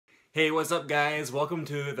Hey, what's up, guys? Welcome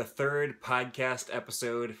to the third podcast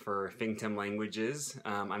episode for Fingtum Languages.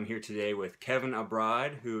 I'm here today with Kevin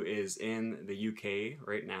abroad, who is in the UK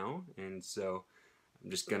right now, and so I'm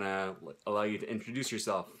just gonna allow you to introduce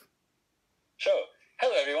yourself. Sure.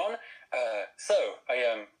 Hello, everyone. So I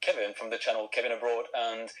am Kevin from the channel Kevin Abroad,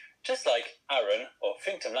 and just like Aaron or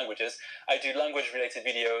Fingtum Languages, I do language-related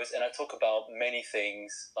videos, and I talk about many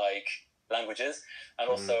things like languages and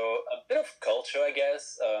also a bit of culture, I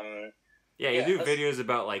guess. Yeah, you do videos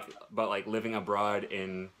about living abroad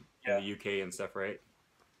in the UK and stuff, right?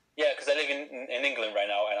 Yeah, because I live in England right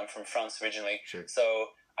now, and I'm from France originally. Sure.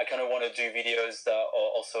 So I kind of want to do videos that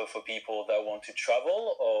are also for people that want to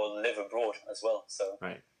travel or live abroad as well. So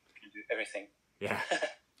right, you can do everything. Yeah,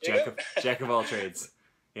 jack of all trades.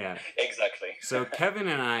 Yeah, exactly. So Kevin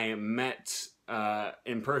and I met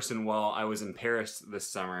in person while I was in Paris this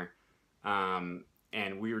summer, and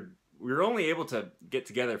we were only able to get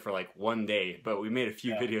together for like one day, but we made a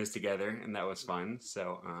few videos together, and that was fun.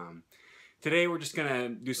 So today we're just gonna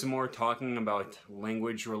do some more talking about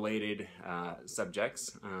language-related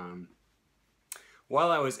subjects.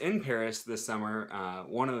 While I was in Paris this summer,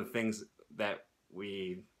 one of the things that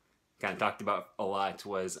we kind of talked about a lot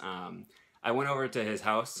was I went over to his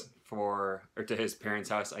house or to his parents'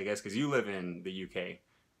 house, I guess, because you live in the UK,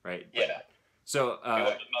 right? Yeah. So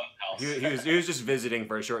he was just visiting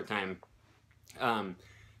for a short time.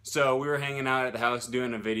 So we were hanging out at the house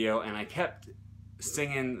doing a video, and I kept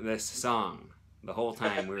singing this song the whole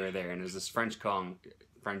time we were there, and it was this French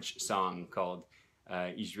song called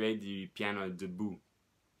 "Il jouait du piano debout."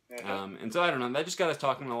 And so I don't know, that just got us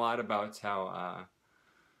talking a lot about how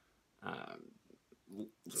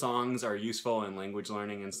songs are useful in language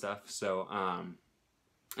learning and stuff. So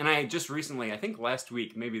and I just recently, I think last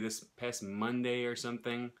week, maybe this past Monday or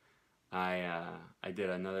something, I did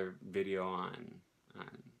another video on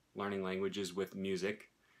learning languages with music.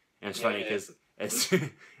 And it's funny because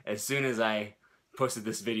as soon as I posted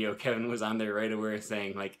this video, Kevin was on there right away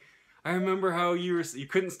saying, like, I remember how you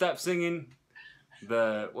couldn't stop singing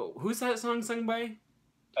who's that song sung by?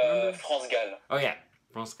 France Gall. Oh yeah,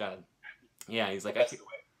 France Gall. Yeah, he's like,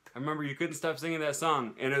 I remember you couldn't stop singing that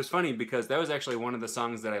song. And it was funny because that was actually one of the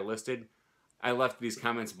songs that I listed. I left these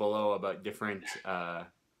comments below about different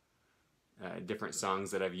different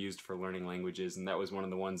songs that I've used for learning languages, and that was one of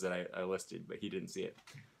the ones that I listed, but he didn't see it.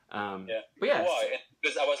 But yeah. Why?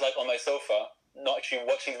 Because I was like on my sofa, not actually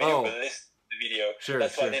watching the video, but listening to the video. Sure,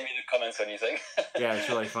 That's why I didn't read the comments or anything. Yeah, it's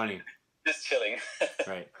really funny. Just chilling.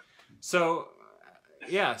 Right. So,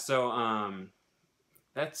 yeah,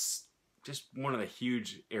 that's just one of the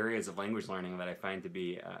huge areas of language learning that I find to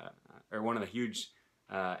be, or one of the huge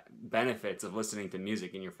benefits of listening to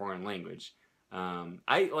music in your foreign language.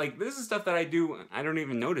 This is stuff that I do, I don't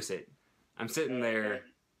even notice it. I'm sitting there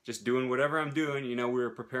just doing whatever I'm doing. You know, we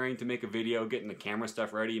were preparing to make a video, getting the camera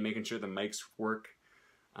stuff ready, making sure the mics work.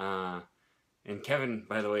 And Kevin,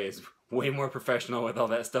 by the way, is way more professional with all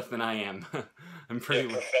that stuff than I am. I'm pretty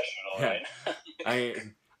professional, right?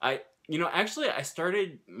 Actually, I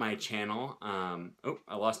started my channel. Oh,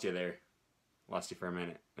 I lost you there. Lost you for a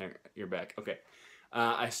minute. There, you're back. Okay.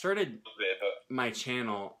 I started my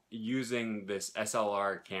channel using this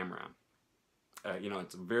SLR camera.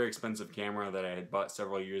 It's a very expensive camera that I had bought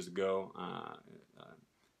several years ago.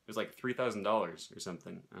 It was like $3,000 or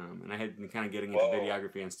something. And I had been kind of getting into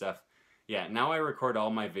videography and stuff. Yeah, now I record all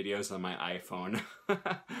my videos on my iPhone.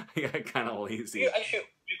 I got kind of lazy. You actually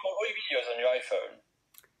record all your videos on your iPhone?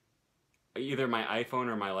 Either my iPhone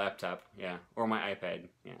or my laptop, yeah, or my iPad.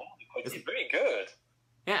 Yeah. It's very good.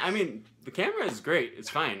 Yeah, I mean, the camera is great. It's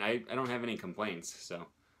fine. I don't have any complaints. So,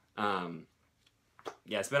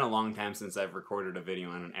 yeah, it's been a long time since I've recorded a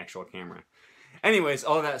video on an actual camera. Anyways,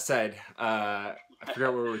 all that said, I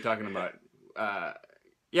forgot what we were talking about.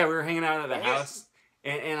 Yeah, we were hanging out at the house,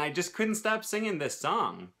 and I just couldn't stop singing this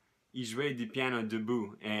song, Il jouait du piano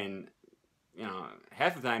debout. And,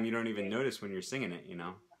 half the time you don't even notice when you're singing it,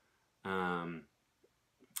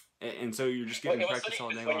 and so you're just getting practice all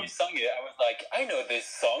day long. When you sung it, I was like, I know this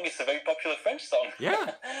song. It's a very popular French song.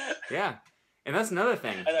 Yeah, yeah. And that's another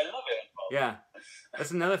thing. And I love it. Yeah,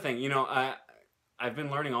 that's another thing. I've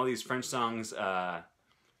been learning all these French songs, older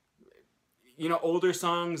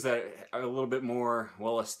songs that are a little bit more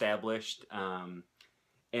well-established. And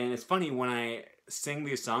it's funny, when I sing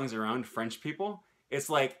these songs around French people, it's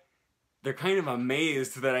like they're kind of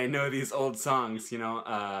amazed that I know these old songs, and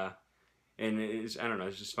I don't know,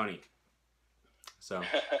 it's just funny. So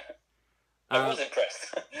I was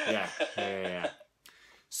impressed. Yeah.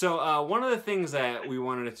 So one of the things that we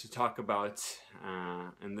wanted to talk about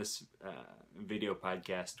in this video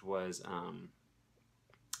podcast was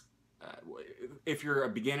if you're a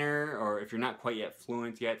beginner or if you're not quite yet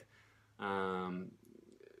fluent yet,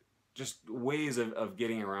 just ways of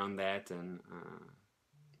getting around that and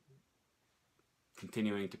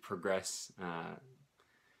continuing to progress.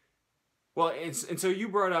 Well, and so you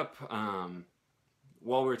brought up,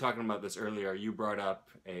 while we were talking about this earlier, you brought up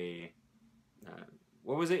a,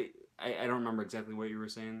 what was it? I don't remember exactly what you were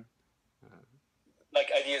saying. Like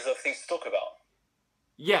ideas of things to talk about.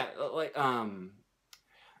 Yeah, like,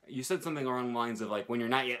 you said something along the lines of like, when you're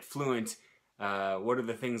not yet fluent, what are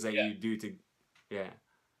the things that you do to,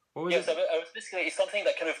 What was it? So I was basically, it's something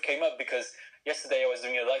that kind of came up because yesterday I was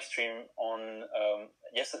doing a live stream on,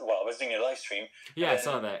 I was doing a live stream. Yeah, I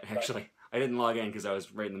saw that, actually. I didn't log in because I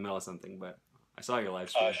was right in the middle of something, but I saw your live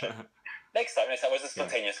stream. Next time, it was a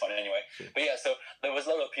spontaneous one anyway. Sure. But yeah, so there was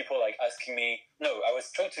a lot of people like asking me, I was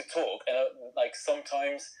trying to talk, and like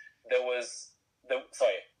sometimes there was,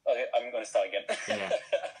 sorry, I'm going to start again. Yeah.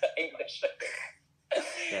 English.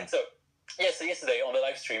 Yeah. So yesterday on the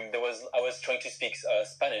live stream, I was trying to speak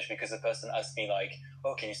Spanish because the person asked me like,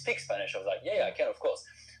 "Oh, can you speak Spanish?" I was like, "Yeah, I can, of course."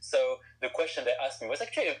 So the question they asked me was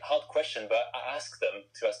actually a hard question, but I asked them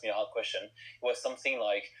to ask me a hard question. It was something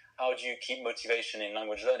like, "How do you keep motivation in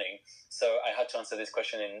language learning?" So I had to answer this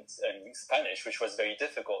question in Spanish, which was very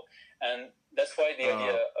difficult, and that's why the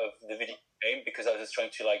idea of the video came, because I was just trying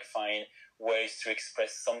to like find ways to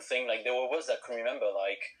express something. Like there were words I couldn't remember,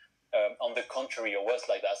 like. On the contrary, or words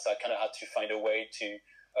like that. So I kind of had to find a way to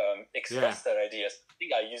express that idea. So I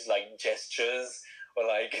think I used like gestures or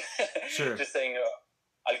like just saying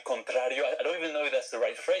al contrario. I don't even know if that's the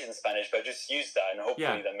right phrase in Spanish, but I just used that and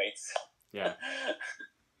hopefully that made sense. Yeah.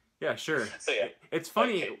 Yeah, sure. So yeah. It's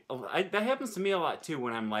funny. Okay. That happens to me a lot too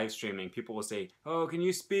when I'm live streaming. People will say, "Oh, can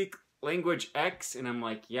you speak language X?" And I'm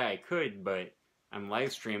like, "Yeah, I could, but I'm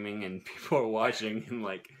live streaming and people are watching and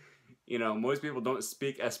like... most people don't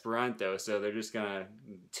speak Esperanto, so they're just gonna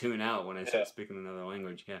tune out when I start speaking another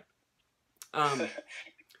language. Yeah.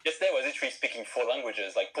 Yesterday I was literally speaking 4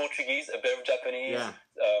 languages, like Portuguese, a bit of Japanese,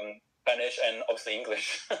 Spanish, and obviously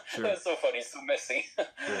English. Sure. It's so funny, so messy.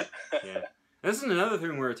 Sure. Yeah. This is another thing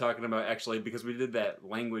we were talking about actually, because we did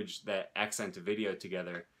that accent video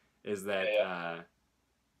together. Is that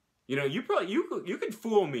you could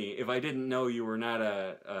fool me if I didn't know you were not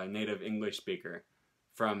a native English speaker.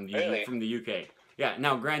 From the UK. Yeah,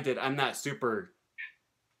 now granted, I'm not super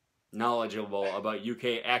knowledgeable about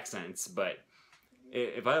UK accents, but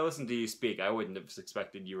if I listened to you speak, I wouldn't have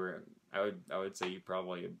expected you were... I would say you're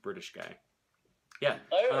probably a British guy. Yeah.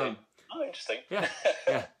 Oh, really? Interesting. Yeah.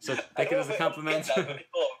 So take it as a compliment.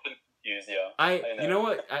 You know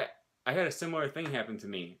what? I had a similar thing happen to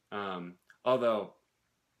me. Although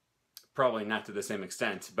probably not to the same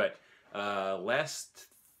extent, but last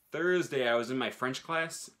Thursday, I was in my French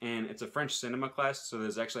class, and it's a French cinema class, so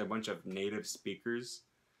there's actually a bunch of native speakers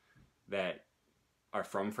that are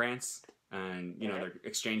from France, and, they're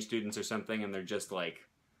exchange students or something, and they're just like,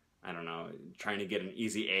 I don't know, trying to get an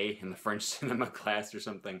easy A in the French cinema class or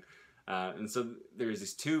something. And so there's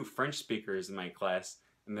these 2 French speakers in my class,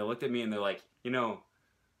 and they looked at me and they're like,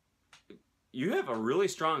 you have a really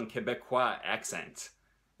strong Quebecois accent.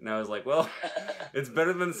 And I was like, well, it's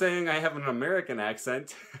better than saying I have an American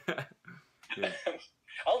accent. Yeah.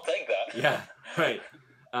 I'll take that. Yeah, right.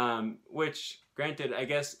 Which, granted, I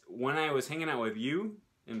guess when I was hanging out with you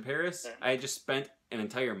in Paris, I just spent an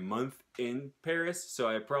entire month in Paris, so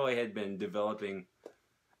I probably had been developing,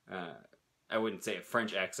 I wouldn't say a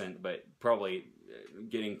French accent, but probably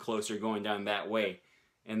getting closer, going down that way.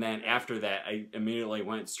 And then after that, I immediately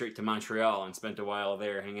went straight to Montreal and spent a while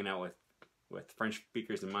there hanging out with French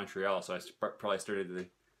speakers in Montreal, so I probably started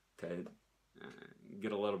to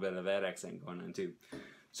get a little bit of that accent going on too.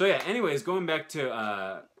 So yeah, anyways, going back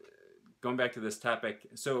to this topic.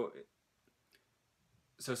 So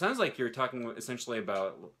it sounds like you're talking essentially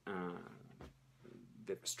about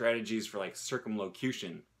the strategies for like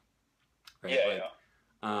circumlocution, right?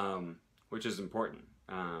 Which is important.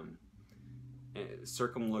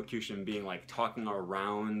 Circumlocution being like talking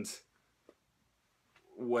around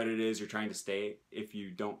what it is you're trying to state if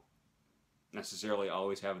you don't necessarily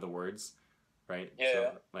always have the words, right?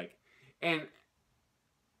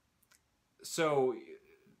 So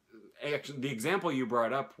actually the example you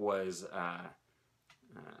brought up was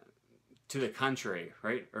to the contrary,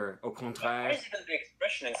 right? Or au contraire. What is even the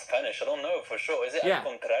expression in Spanish? I don't know for sure. Is it al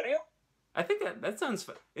contrario? I think that sounds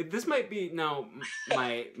fun. This might be now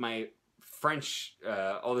my French,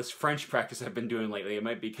 all this French practice I've been doing lately, it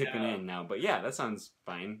might be kicking in now. But yeah, that sounds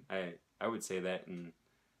fine. I would say that in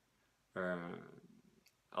al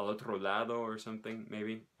otro lado or something,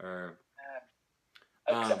 maybe. Or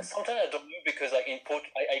Sometimes I don't know because like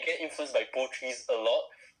I get influenced by Portuguese a lot,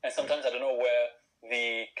 and sometimes I don't know where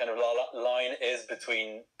the kind of line is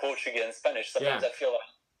between Portuguese and Spanish. Sometimes I feel like,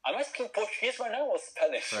 am I speaking Portuguese right now or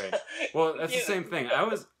Spanish? Right. Well, that's the same thing. I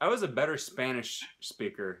was a better Spanish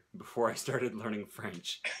speaker before I started learning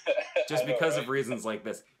French, just because of reasons like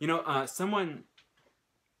this. You know, someone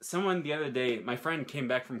the other day, my friend came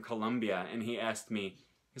back from Colombia, and he asked me,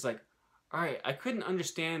 he's like, "All right, I couldn't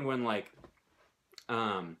understand when like,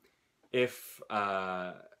 if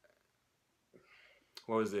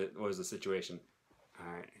what was it? What was the situation?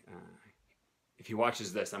 All right, if he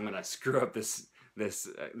watches this, I'm gonna screw up this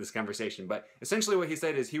conversation." But essentially, what he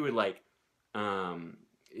said is he would like,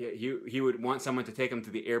 he would want someone to take him to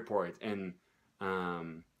the airport, and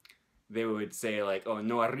they would say like, "Oh,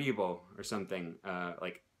 no arribo" or something,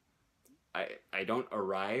 like, I don't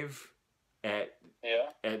arrive at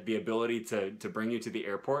the ability to bring you to the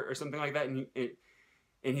airport or something like that,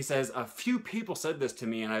 and he says a few people said this to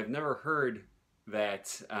me, and I've never heard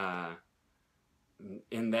that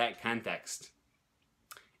in that context.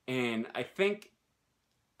 And I think,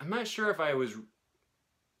 I'm not sure if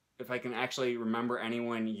I can actually remember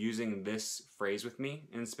anyone using this phrase with me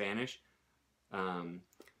in Spanish. No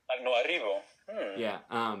arribo. Yeah,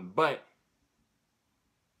 but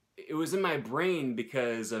it was in my brain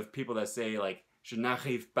because of people that say like "je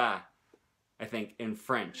n'arrive pas," I think, in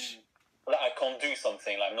French. Like I can't do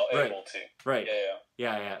something, like I'm not able to. Right.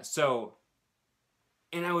 Yeah. So,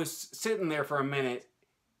 and I was sitting there for a minute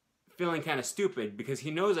feeling kind of stupid because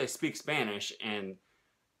he knows I speak Spanish, and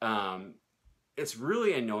it's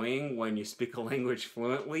really annoying when you speak a language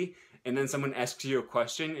fluently and then someone asks you a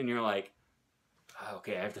question and you're like, oh,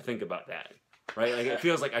 okay, I have to think about that. Right? Like, it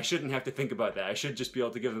feels like I shouldn't have to think about that. I should just be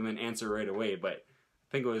able to give them an answer right away. But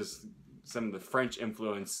I think it was some of the French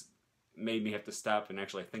influence made me have to stop and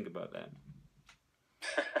actually think about that.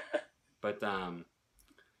 But,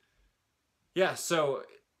 yeah, so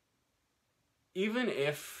even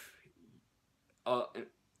if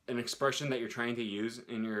an expression that you're trying to use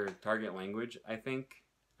in your target language, I think,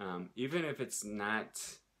 even if it's not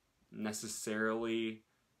necessarily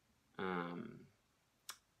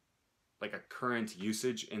like a current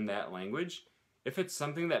usage in that language, if it's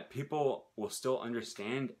something that people will still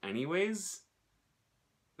understand anyways,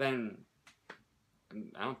 then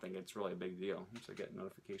I don't think it's really a big deal. So I get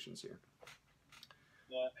notifications here.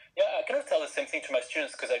 Yeah, I kind of tell the same thing to my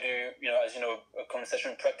students because I do, as you know, a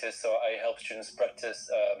conversation practice, so I help students practice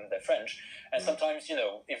their French. And sometimes,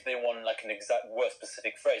 if they want like an exact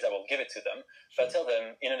word-specific phrase, I will give it to them. But I tell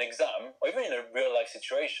them in an exam, or even in a real-life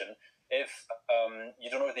situation, if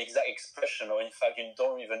you don't know the exact expression, or in fact you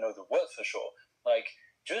don't even know the word for sure, like,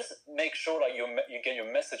 just make sure like you get your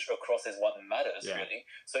message across is what matters, really.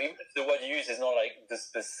 So even if the word you use is not like the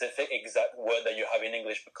specific exact word that you have in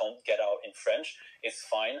English but can't get out in French, it's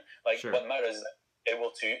fine. Like, what matters is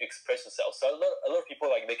able to express yourself. So a lot of people,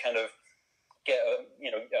 like, they kind of get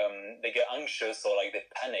they get anxious or like they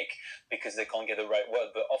panic because they can't get the right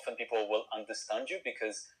word. But often people will understand you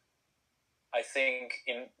because I think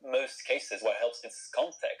in most cases what helps is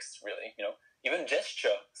context, really. Even gesture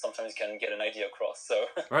sometimes can get an idea across. So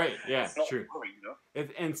right, yeah, it's not true. Worry,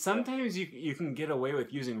 And sometimes you can get away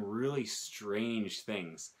with using really strange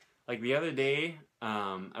things. Like the other day,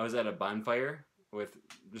 I was at a bonfire with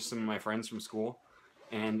just some of my friends from school,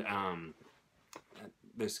 and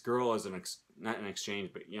this girl is not an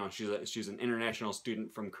exchange, but she's an international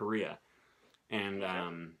student from Korea, and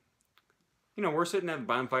we're sitting at the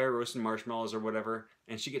bonfire roasting marshmallows or whatever,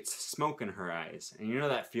 and she gets smoke in her eyes. And you know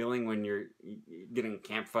that feeling when you're getting a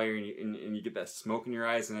campfire and you get that smoke in your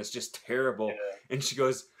eyes, and it's just terrible. Yeah. And she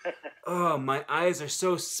goes, "Oh, my eyes are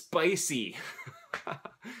so spicy."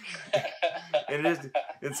 And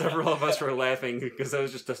several of us were laughing because that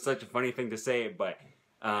was just such a funny thing to say. But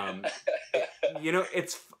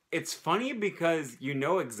it's funny because you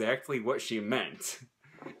know exactly what she meant.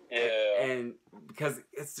 Yeah. And because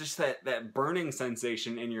it's just that burning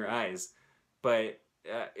sensation in your eyes. But,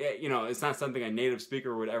 it's not something a native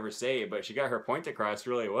speaker would ever say, but she got her point across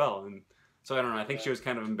really well. And so, I don't know, I think she was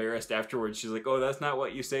kind of embarrassed afterwards. She's like, "Oh, that's not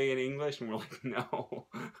what you say in English?" And we're like, "No."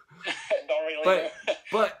 Not really.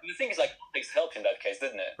 But the thing is, like, context helped in that case,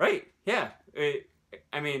 didn't it? Right, yeah. It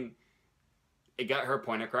got her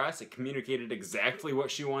point across. It communicated exactly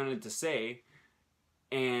what she wanted to say.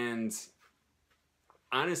 And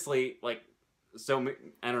honestly, like, so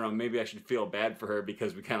I don't know, maybe I should feel bad for her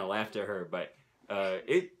because we kind of laughed at her, but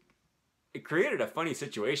it created a funny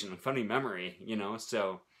situation, a funny memory,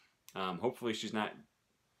 so hopefully she's not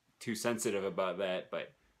too sensitive about that,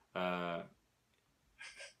 but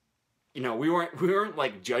you know, we weren't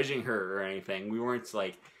like judging her or anything. We weren't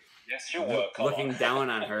like yes, you were looking down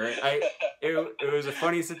on her. It was a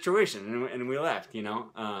funny situation, and we laughed, you know.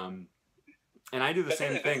 And I do the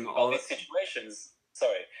same thing. All these situations.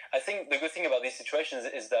 Sorry, I think the good thing about these situations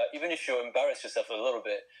is that even if you embarrass yourself a little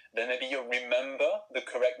bit, then maybe you'll remember the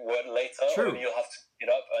correct word later, True. or maybe you'll have to pick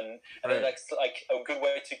it up, and then like a good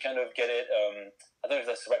way to kind of get it. I don't know if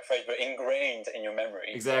that's the right phrase, but ingrained in your memory.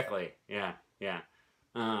 Exactly. Yeah. Yeah.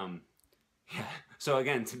 Yeah. So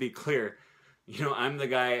again, to be clear, you know, I'm the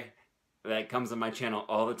guy that comes on my channel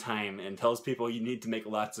all the time and tells people you need to make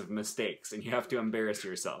lots of mistakes and you have to embarrass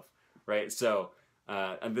yourself, right? So.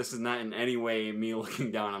 And this is not in any way me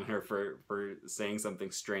looking down on her for saying something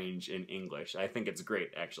strange in English. I think it's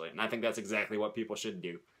great, actually. And I think that's exactly what people should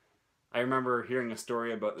do. I remember hearing a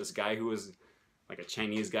story about this guy who was, like a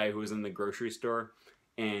Chinese guy who was in the grocery store.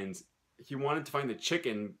 And he wanted to find the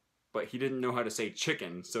chicken, but he didn't know how to say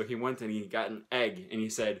chicken. So he went and he got an egg and he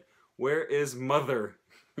said, "Where is mother?"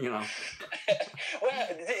 You know. Well,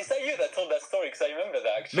 is that you that told that story? Because I remember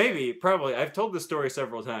that actually. Maybe, probably. I've told the story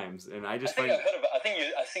several times, and I just I think I've heard about. I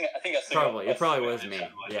think I saw. Probably, it probably was me.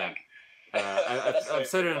 Yeah. I've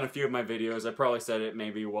said it in a few of my videos. I probably said it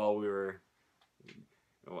maybe while we were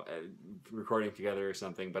recording together or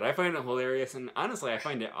something. But I find it hilarious, and honestly, I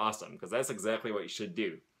find it awesome because that's exactly what you should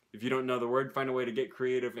do. If you don't know the word, find a way to get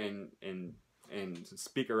creative and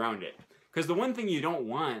speak around it. Because the one thing you don't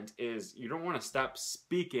want is you don't want to stop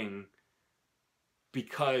speaking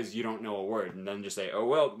because you don't know a word and then just say, "Oh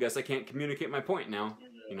well, guess I can't communicate my point now."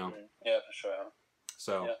 You know. Yeah, for sure.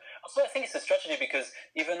 So. Yeah. Also, I think it's a strategy because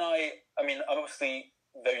even I mean, I'm obviously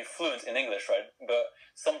very fluent in English, right? But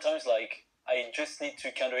sometimes, like, I just need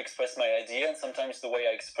to kind of express my idea, and sometimes the way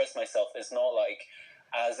I express myself is not like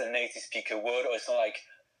as a native speaker would, or it's not like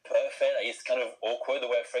perfect. Like, it's kind of awkward the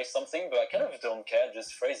way I phrase something, but I kind of don't care.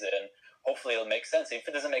 Just phrase it, and hopefully it'll make sense. If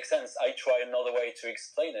it doesn't make sense, I try another way to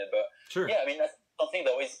explain it. But sure. Yeah, I mean, that's something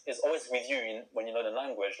that is always with you when you learn a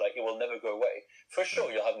language. Like, it will never go away. For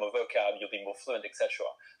sure, you'll have more vocab, you'll be more fluent, etc.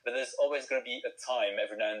 But there's always going to be a time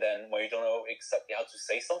every now and then where you don't know exactly how to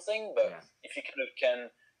say something. But if you kind of can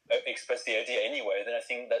express the idea anyway, then I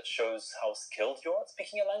think that shows how skilled you are at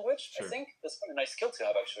speaking a language. Sure. I think that's quite a nice skill to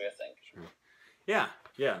have, actually, I think. Sure.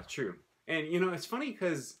 Yeah, true. And, you know, it's funny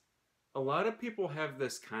because a lot of people have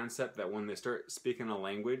this concept that when they start speaking a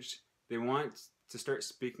language, they want to start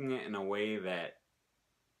speaking it in a way that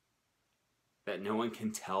no one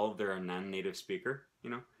can tell they're a non-native speaker, you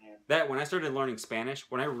know? Yeah. That when I started learning Spanish,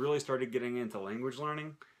 when I really started getting into language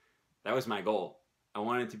learning, that was my goal. I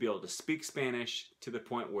wanted to be able to speak Spanish to the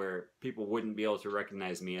point where people wouldn't be able to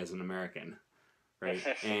recognize me as an American, right?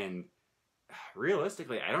 And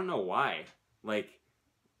realistically, I don't know why. Like,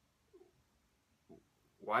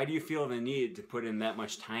 why do you feel the need to put in that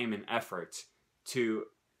much time and effort to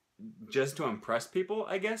impress people,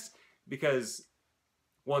 I guess? Because,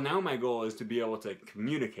 well, now my goal is to be able to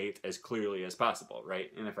communicate as clearly as possible,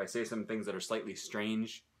 right? And if I say some things that are slightly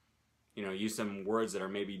strange, you know, use some words that are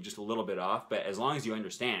maybe just a little bit off, but as long as you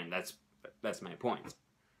understand, that's my point,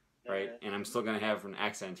 right? And I'm still going to have an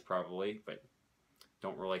accent probably, but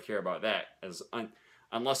don't really care about that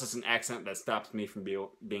unless it's an accent that stops me from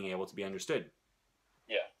being able to be understood.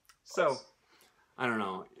 Yeah. So, I don't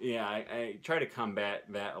know. Yeah, I try to combat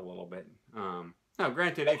that a little bit. No,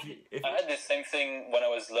 granted, if I had the same thing when I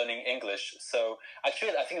was learning English. So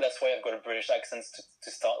actually, I think that's why I've got a British accent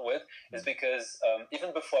to start with. Is because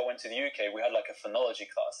even before I went to the UK, we had like a phonology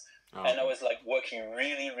class, and I was like working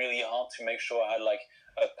really, really hard to make sure I had like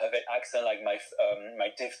a perfect accent. Like my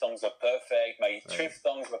diphthongs were perfect, my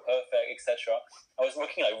triphthongs were perfect, etc. I was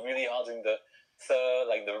working like really hard in the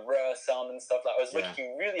like the r sound and stuff. Like I was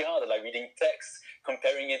working really hard at like reading text,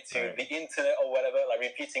 comparing it to the internet or whatever, like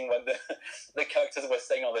repeating what the characters were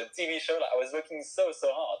saying on the TV show. Like I was working so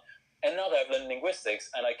hard. And now that I've learned linguistics,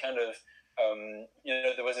 and I kind of you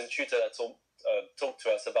know, there was a tutor that talked to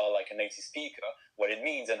us about like a native speaker, what it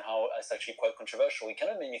means, and how it's actually quite controversial. It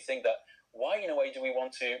kind of made me think that why in a way do we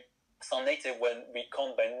want to sound native when we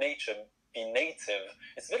can't by nature be native?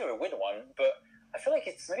 It's a bit of a weird one, but I feel like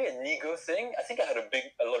it's maybe an ego thing. I think I had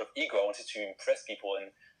a lot of ego. I wanted to impress people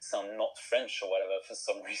and sound not French or whatever for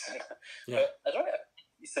some reason. Yeah. But I don't know.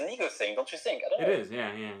 It's an ego thing, don't you think? I don't know. It is,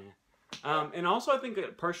 yeah. And also I think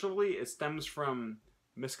that partially it stems from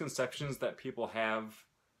misconceptions that people have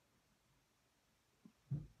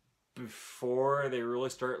before they really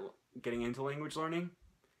start getting into language learning.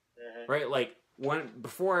 Mm-hmm. Right? Like,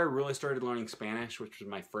 before I really started learning Spanish, which was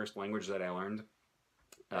my first language that I learned,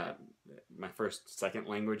 my second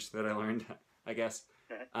language that I learned, I guess.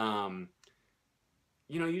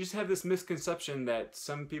 you know, you just have this misconception that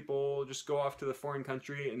some people just go off to the foreign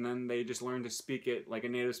country and then they just learn to speak it like a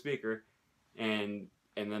native speaker, and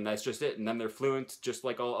then that's just it, and then they're fluent just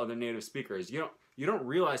like all other native speakers. You don't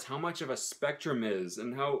realize how much of a spectrum is,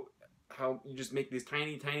 and how you just make these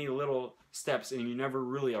tiny little steps and you never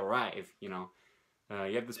really arrive. You know,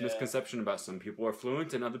 you have this misconception about some people are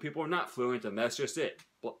fluent and other people are not fluent, and that's just it.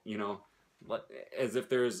 You know, as if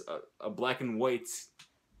there's a black and white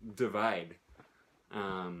divide.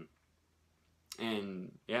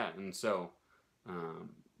 And so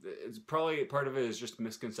it's probably part of it is just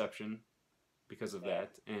misconception because of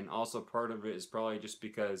that, and also part of it is probably just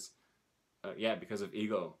because because of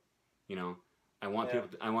ego. You know, I want people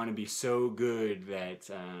I want to be so good that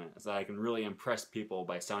so I can really impress people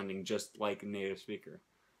by sounding just like a native speaker.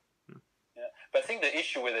 But I think the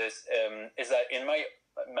issue with this is that in my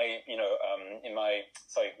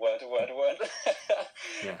sorry, word.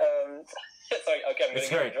 Yeah. Sorry, okay, I'm it's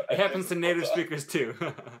going right. It happens to native speakers too.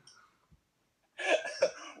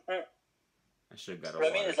 I should have got a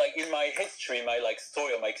What I mean is, like, in my history, my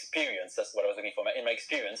story or my experience, that's what I was looking for. In my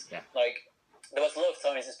experience, like, there was a lot of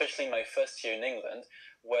times, especially in my first year in England,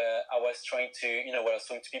 where I was trying to, when I was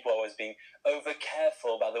talking to people, I was being over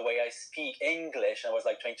careful about the way I speak English. I was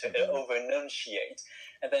like trying to over enunciate,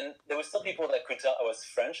 and then there were still people that could tell I was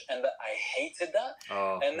French, and that I hated that.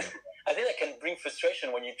 And I think that can bring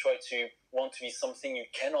frustration when you try to want to be something you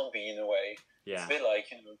cannot be in a way. Yeah. It's a bit like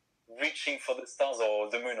reaching for the stars or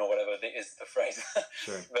the moon or whatever is the phrase.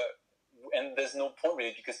 Sure. And there's no point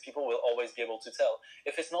really, because people will always be able to tell.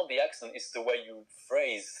 If it's not the accent, it's the way you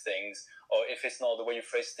phrase things. Or if it's not the way you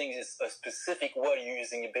phrase things, it's a specific word you're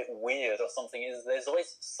using a bit weird or something. There's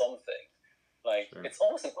always something. Like, sure. It's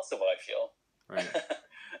almost impossible, I feel. Right.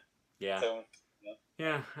 Yeah. So,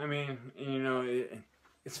 yeah, I mean,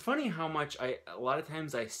 it's funny how much a lot of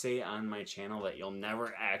times I say on my channel that you'll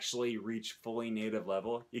never actually reach fully native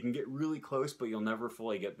level. You can get really close, but you'll never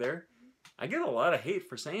fully get there. I get a lot of hate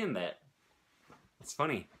for saying that. It's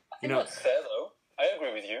funny. I think that's fair, though. I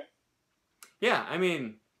agree with you. Yeah, I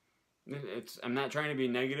mean, I'm not trying to be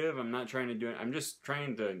negative. I'm not trying to do it. I'm just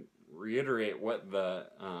trying to reiterate what the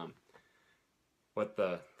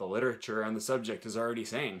literature on the subject is already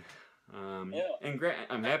saying. And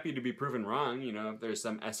I'm happy to be proven wrong. If there's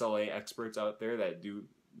some SLA experts out there that do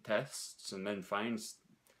tests and then find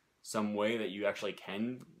some way that you actually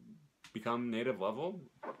can become native level,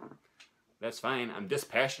 that's fine. I'm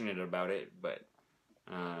dispassionate about it, but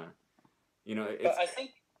But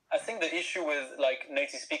I think the issue with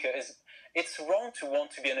native speaker is it's wrong to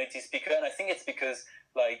want to be a native speaker, and I think it's because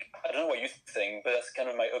I don't know what you think, but that's kind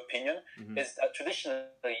of my opinion. Is that traditionally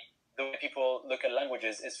the way people look at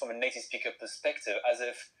languages is from a native speaker perspective, as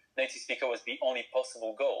if native speaker was the only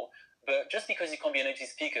possible goal. But just because you can't be a native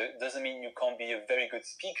speaker doesn't mean you can't be a very good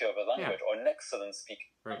speaker of a language or an excellent speaker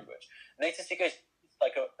of a language. Native speaker is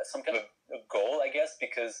some kind of a goal, I guess,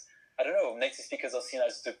 because I don't know, native speakers are seen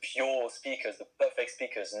as the pure speakers, the perfect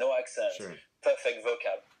speakers, no accent, perfect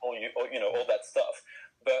vocab, all that stuff.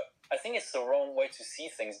 But I think it's the wrong way to see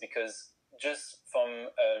things, because just from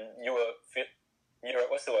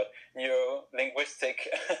neuro-linguistic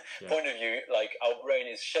point of view, our brain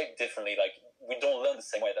is shaped differently. We don't learn the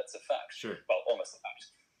same way. That's a fact. Sure. Well, almost a fact.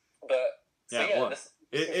 But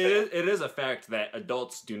it is a fact that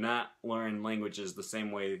adults do not learn languages the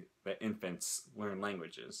same way that infants learn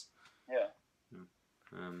languages. Yeah.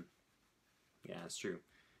 Yeah, it's true.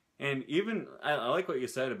 And even I like what you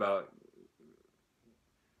said about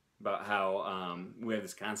how we have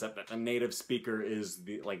this concept that the native speaker is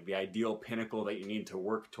the ideal pinnacle that you need to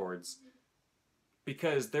work towards,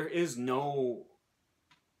 because there is no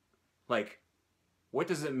what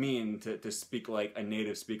does it mean to speak like a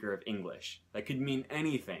native speaker of English? That could mean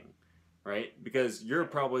anything, right? Because you're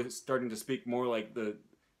probably starting to speak more like the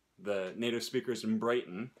native speakers in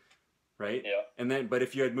Brighton, right? Yeah. But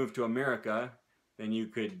if you had moved to America, then you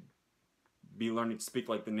could be learning to speak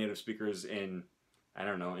like the native speakers in, I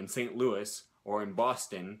don't know, in St. Louis or in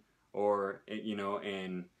Boston or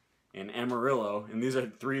in Amarillo, and these are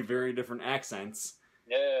three very different accents.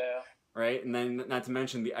 Yeah. Right, and then not to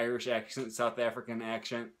mention the Irish accent, South African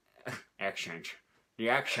accent. The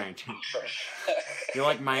accent. You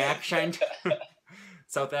like my accent?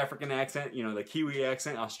 South African accent, the Kiwi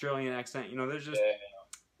accent, Australian accent. There's just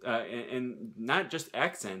and not just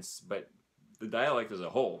accents, but the dialect as a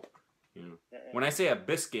whole. When I say a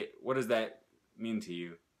biscuit, what does that mean to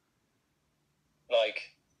you?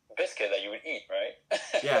 Like biscuit that you would eat, right?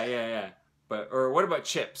 Yeah. Or what about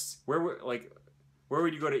chips? Where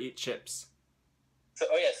would you go to eat chips? So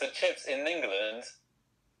chips in England,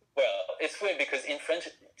 Well, it's weird because in French,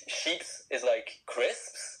 chips is like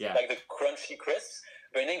crisps, Yeah. like the crunchy crisps,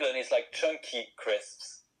 but in England it's like chunky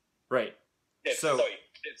crisps. Right. Chips, So sorry,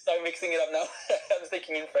 chips. I'm mixing it up now. I'm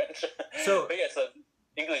thinking in French. So but yeah, so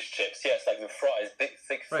English chips, yes, like the fries, big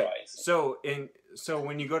thick right. fries. So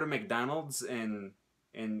when you go to McDonald's in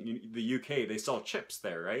the UK, they sell chips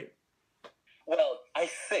there, right? Well, I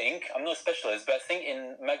think, I'm not a specialist, but I think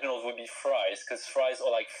in McDonald's would be fries, because fries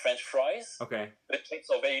are like French fries. Okay. But chips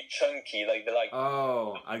are very chunky, like they're like...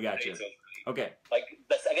 Oh, I got you. Okay. Like,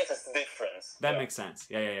 I guess that's the difference. That makes sense.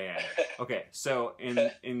 Yeah. Okay, so in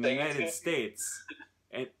the United States,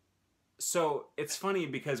 so it's funny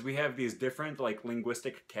because we have these different like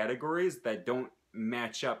linguistic categories that don't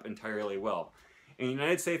match up entirely well. In the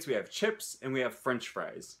United States, we have chips and we have French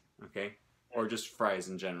fries, okay? Or just fries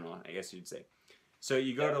in general, I guess you'd say. So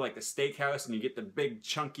you go to like the steakhouse and you get the big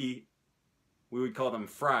chunky, we would call them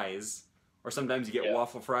fries, or sometimes you get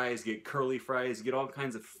waffle fries, you get curly fries, you get all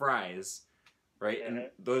kinds of fries, right? And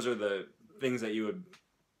those are the things that you would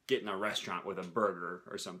get in a restaurant with a burger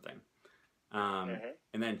or something.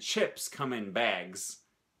 And then chips come in bags,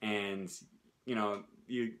 and you know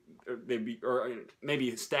they'd be or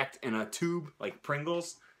maybe stacked in a tube like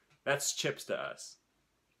Pringles. That's chips to us.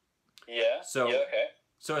 Yeah. So okay.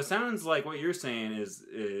 So it sounds like what you're saying is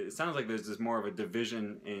it sounds like there's just more of a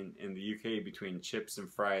division in the UK between chips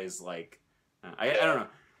and fries. Like I don't know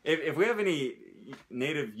if we have any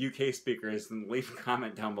native UK speakers, then leave a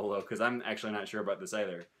comment down below because I'm actually not sure about this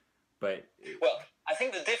either. But well, I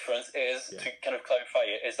think the difference is to kind of clarify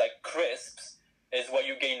it is like crisps is what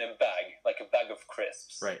you get in a bag, like a bag of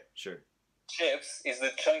crisps. Right. Sure. Chips is the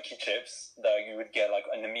chunky chips that you would get like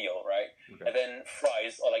in a meal, right? Okay. And then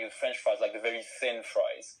fries are like the French fries, like the very thin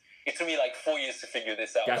fries. It took me like 4 years to figure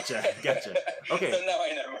this out. Gotcha. Okay. So now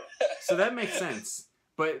I know. So that makes sense.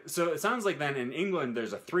 But so it sounds like then in England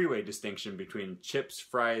there's a three-way distinction between chips,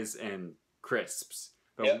 fries, and crisps.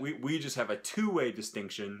 But we just have a two-way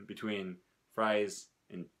distinction between fries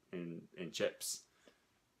and chips.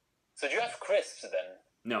 So do you have crisps then?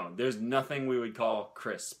 No, there's nothing we would call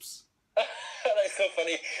crisps. That's so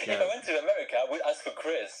funny. Yeah. If I went to America, I would ask for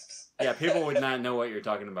crisps. Yeah, people would not know what you're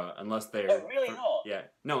talking about unless they're... Oh, really not? Yeah.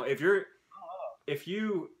 No, if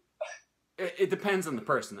you... It depends on the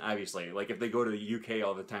person, obviously. Like, if they go to the UK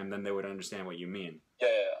all the time, then they would understand what you mean. Yeah.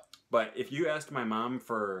 But if you asked my mom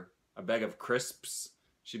for a bag of crisps,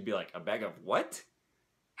 she'd be like, a bag of what?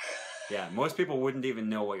 Yeah, most people wouldn't even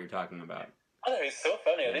know what you're talking about. Oh, that is so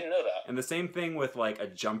funny. I didn't know that. And the same thing with, like, a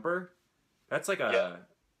jumper. That's like a...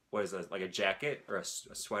 What is that? Like a jacket or a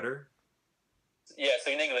sweater? Yeah,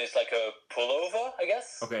 so in England it's like a pullover, I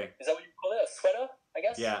guess. Okay. Is that what you call it? A sweater, I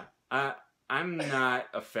guess? Yeah. I'm not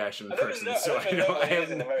a fashion person, so I don't know what it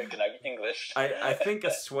is in American English. I think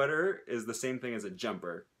a sweater is the same thing as a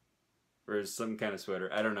jumper. Or some kind of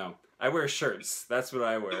sweater. I don't know. I wear shirts. That's what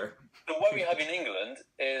I wear. The one we have in England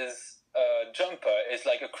is a jumper. It's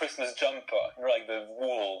like a Christmas jumper. You know, like the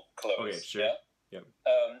wool clothes. Okay, sure. Yeah? Yep.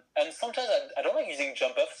 And sometimes I don't like using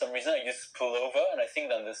jumper for some reason. I use pullover, and I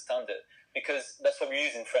think I understand it because that's what we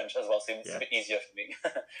use in French as well. So it's a bit easier for me.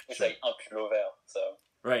 We say un pullover. So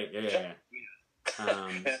right, yeah.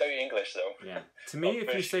 It's very English though. Yeah. To me,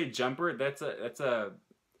 if you say jumper, that's a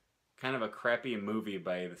kind of a crappy movie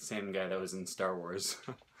by the same guy that was in Star Wars.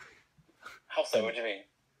 How so? What do you mean?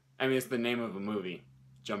 I mean, it's the name of a movie,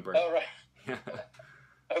 Jumper. Oh right. Yeah.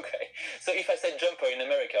 Okay. So if I said jumper in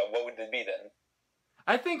America, what would it be then?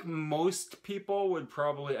 I think most people would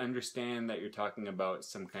probably understand that you're talking about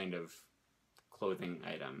some kind of clothing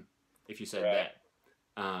item if you said that.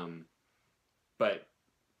 But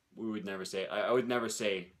we would never say, I would never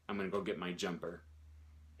say, I'm going to go get my jumper.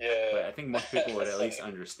 Yeah. But I think most people would at least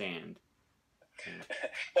understand.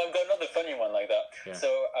 Well, I've got another funny one like that. Yeah.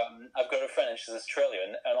 So I've got a friend, and she's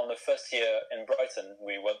Australian, and on the first year in Brighton,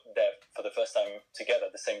 we were there for the first time together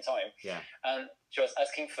at the same time. Yeah. And she was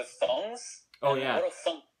asking for thongs. Oh, yeah. What are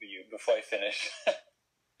thongs for you before I finish?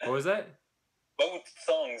 What was that? What would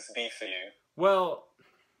thongs be for you? Well,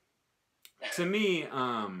 to me,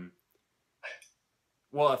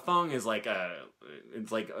 well, a thong is like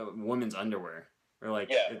it's like a woman's underwear or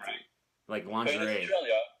like like lingerie.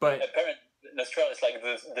 But apparently in Australia, it's like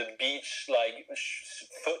the beach like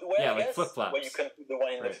footwear. Yeah, I like guess, flip flops. where you can put the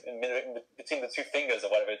one in between the two fingers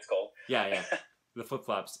or whatever it's called. Yeah. The flip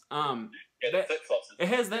flops. The flip flops. It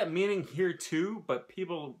has that meaning here too, but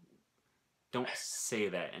people don't say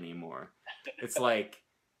that anymore. It's like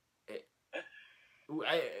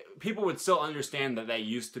people would still understand that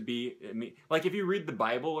used to be. Like if you read the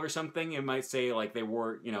Bible or something, it might say like they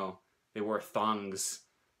wore thongs.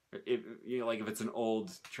 Like if it's an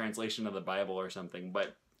old translation of the Bible or something.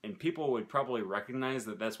 But and people would probably recognize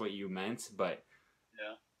that that's what you meant, but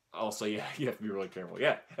also, yeah, you have to be really careful.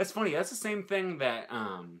 Yeah, that's funny. That's the same thing that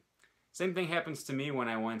same thing happens to me when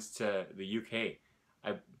I went to the UK.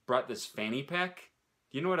 I brought this fanny pack.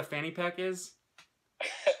 Do you know what a fanny pack is?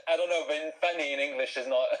 I don't know, but fanny in English is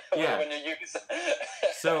not when you use.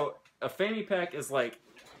 So a fanny pack is like,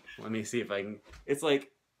 let me see if I can. It's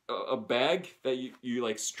like a bag that you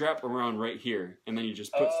like strap around right here, and then you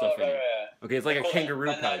just put stuff in it. Okay, it's like a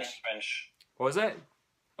kangaroo pouch. What was that?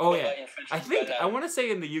 Oh yeah, I think I want to say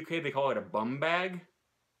in the UK they call it a bum bag,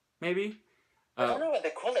 maybe. I don't know what they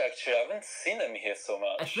call it actually. I haven't seen them here so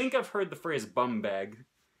much. I think I've heard the phrase bum bag,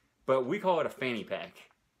 but we call it a fanny pack.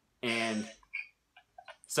 And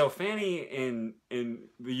so fanny in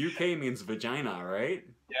the UK means vagina, right?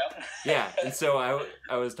 Yeah. Yeah, and so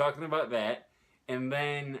I was talking about that, and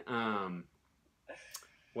then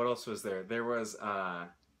what else was there? There was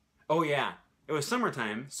oh yeah, it was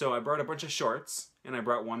summertime, so I brought a bunch of shorts and I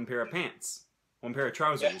brought one pair of pants, one pair of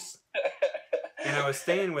trousers. And I was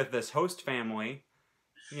staying with this host family,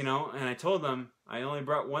 you know, and I told them I only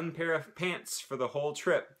brought one pair of pants for the whole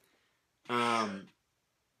trip. And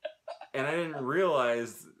I didn't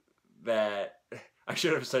realize that I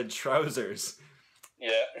should have said trousers.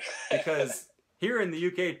 Yeah. Because here in the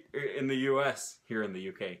UK, in the US, here in the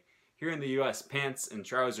US, pants and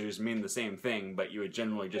trousers mean the same thing, but you would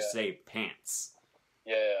generally just say pants.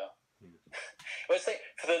 Yeah. Well, it's like,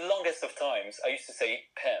 for the longest of times, I used to say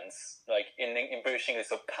pants, like in British English,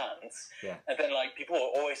 so pants. Yeah. And then like people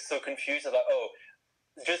were always so confused about, oh,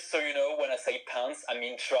 just so you know, when I say pants, I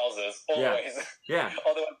mean trousers, always. Yeah.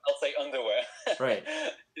 Otherwise, I'll say underwear. Right.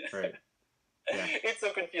 Yeah. It's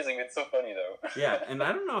so confusing. It's so funny though. Yeah, and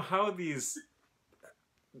I don't know how these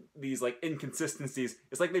like inconsistencies.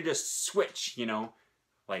 It's like they just switch, you know,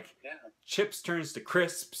 like chips turns to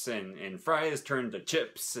crisps and fries turn to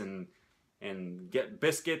chips and get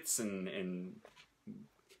biscuits and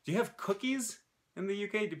do you have cookies in the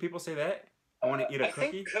UK? Do people say that? I want to eat a cookie.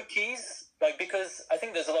 I think cookies, like, because I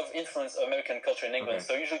think there's a lot of influence of American culture in England,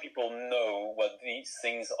 so usually people know what these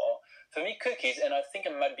things are. For me, cookies, and I think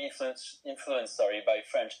it might be influenced by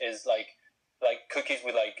French, is like cookies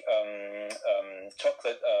with like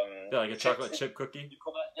chocolate. Yeah, like a chocolate chip cookie. You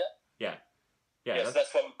call that? Yeah. Yeah.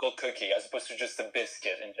 That's what we call cookie, as opposed to just a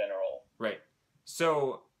biscuit in general. Right.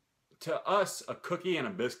 So, to us, a cookie and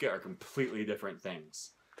a biscuit are completely different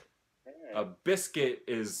things. A biscuit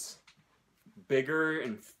is bigger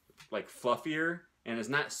and like fluffier, and is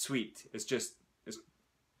not sweet. It's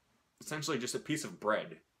essentially just a piece of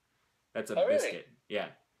bread. That's a biscuit. Really? Yeah.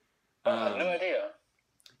 I have no idea.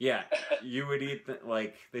 Yeah, you would eat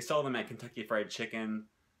like they sell them at Kentucky Fried Chicken.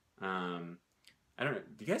 I don't know.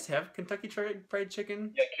 Do you guys have Kentucky Fried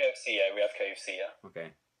Chicken? Yeah, KFC. Yeah, we have KFC. Yeah.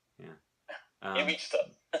 Okay. Yeah. You reached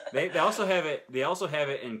up. they also have it. They also have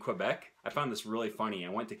it in Quebec. I found this really funny. I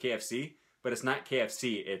went to KFC, but it's not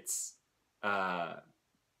KFC. It's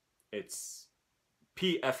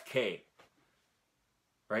PFK.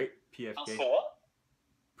 Right? PFK. For what?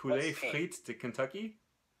 Poulet frites de Kentucky.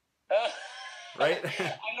 Right?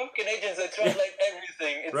 I love Canadians that translate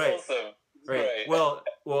everything. It's awesome. It's great.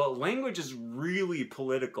 Well, language is really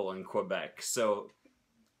political in Quebec, so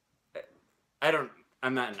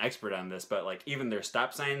I'm not an expert on this, but like even their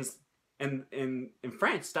stop signs, and in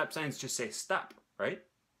France, stop signs just say stop, right?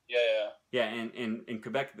 Yeah. Yeah, and in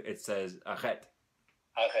Quebec it says arrête.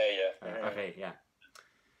 Arrête, yeah. Arrête, yeah.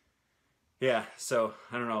 Yeah, so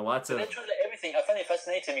I don't know, lots of. They translate everything. I find it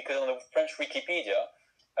fascinating because on the French Wikipedia,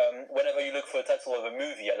 whenever you look for a title of a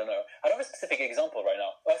movie, I don't have a specific example right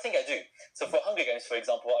now. Well, I think I do. So for Hunger Games, for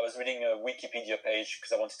example, I was reading a Wikipedia page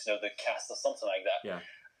because I wanted to know the cast or something like that. Yeah.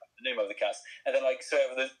 The name of the cast. And then so I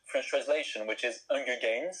have the French translation, which is Hunger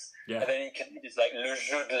Games. Yeah. And then it's like Le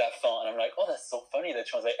Jeu de la Fin. And I'm like, oh, that's so funny. They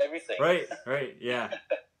translate everything. Right, yeah.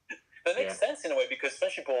 That makes sense in a way because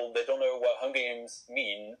French people, they don't know what Hunger Games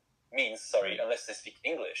means, unless they speak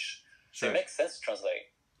English. So it makes sense to translate.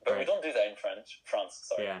 But we don't do that in France,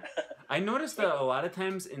 sorry. Yeah. I noticed that a lot of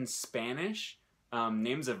times in Spanish,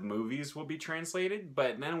 names of movies will be translated,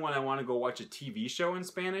 but then when I want to go watch a TV show in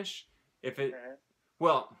Spanish,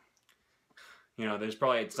 well, you know, there's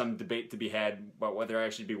probably some debate to be had about whether I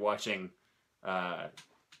should be watching,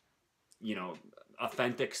 you know,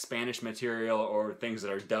 authentic Spanish material or things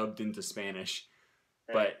that are dubbed into Spanish.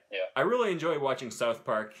 But I really enjoy watching South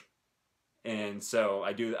Park. And so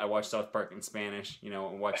I watch South Park in Spanish, you know,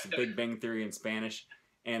 and watch The Big Bang Theory in Spanish.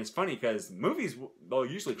 And it's funny because movies, they'll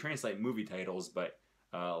usually translate movie titles, but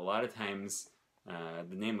a lot of times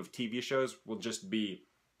the name of TV shows will just be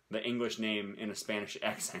the English name in a Spanish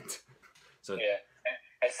accent. So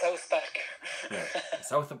El South Park. Yeah,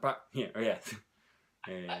 South Park. Yeah, yeah.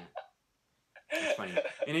 Yeah. It's funny.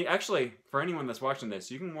 And actually, for anyone that's watching this,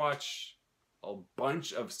 you can watch a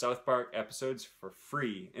bunch of South Park episodes for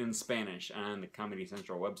free in Spanish on the Comedy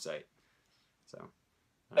Central website. So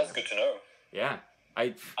that's good to know. Yeah,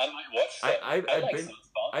 I might watch them.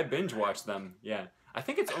 I binge watch them. Yeah, I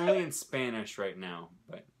think it's only in Spanish right now,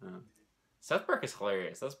 but South Park is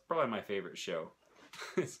hilarious. That's probably my favorite show.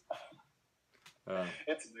 It's amazing.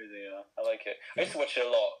 Yeah, I like it. I used to watch it a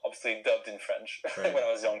lot, obviously dubbed in French when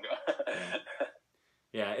I was younger.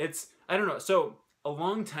 Yeah, it's I don't know. So a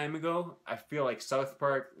long time ago, I feel like South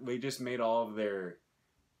Park, they just made all of their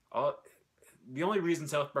the only reason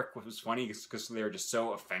South Park was funny is because they were just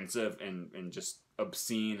so offensive and just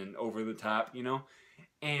obscene and over the top, you know?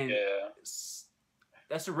 And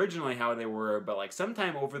that's originally how they were, but like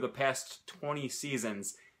sometime over the past 20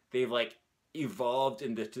 seasons, they've like evolved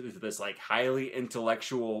into this like highly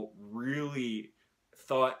intellectual, really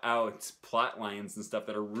thought out plot lines and stuff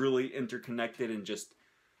that are really interconnected and just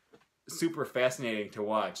super fascinating to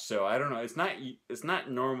watch. So I don't know, it's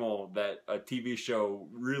not normal that a TV show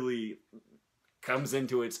really comes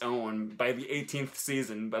into its own by the 18th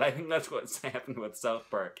season, but I think that's what's happened with South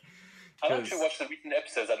Park. I've actually watched the recent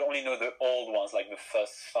episodes. I don't only know the old ones, like the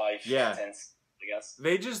first 5, 10, I guess.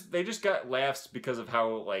 They just got laughs because of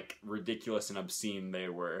how like ridiculous and obscene they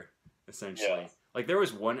were, essentially. Yeah. Like there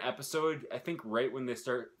was one episode, I think right when they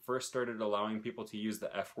first started allowing people to use the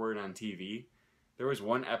F word on TV. There was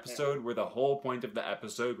one episode where the whole point of the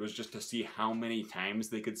episode was just to see how many times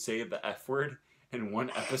they could say the F word in one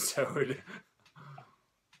episode.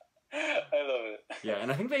 I love it. Yeah, and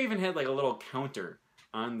I think they even had like a little counter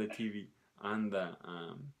on the TV, on the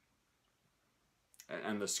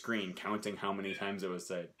screen, counting how many times it was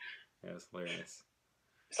said. Yeah, it's hilarious.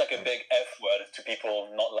 It's like a big F word to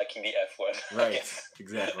people not liking the F word. Right,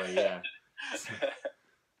 exactly, yeah. So,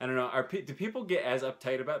 I don't know, do people get as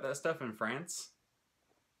uptight about that stuff in France?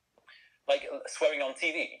 Like swearing on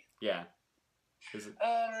TV? Yeah. Is it?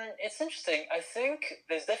 It's interesting. I think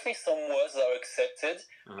there's definitely some words that are accepted.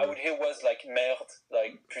 I would hear words like merde,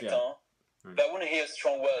 like putain, but I wouldn't hear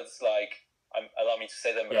strong words like, allow me to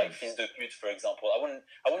say them, but like fils de pute, for example. I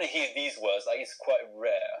wouldn't hear these words. Like it's quite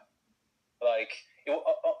rare. Like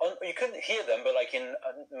you couldn't hear them, but like in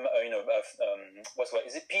what's what?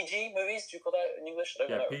 Is it PG movies? Do you call that in English? I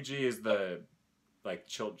don't know. PG is the like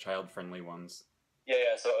child friendly ones.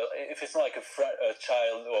 Yeah. So if it's not like a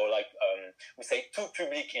child or like we say tout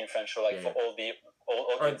public in French, or like for all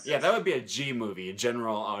audiences. Or, that would be a G movie, a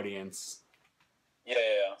general audience.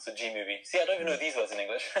 Yeah. So G movie. See, I don't even know these words in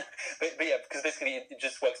English, but yeah, because basically it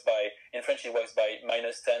just works by in French. It works by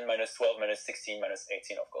 -10, -12, -16,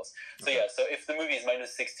 -18, of course. So so if the movie is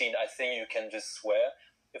 -16, I think you can just swear.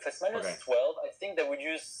 If it's -12, I think they would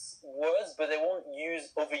use words, but they won't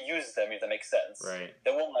overuse them, if that makes sense. Right.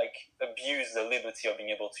 They won't like abuse the liberty of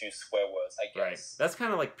being able to use swear words, I guess. Right. That's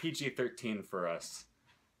kind of like PG-13 for us.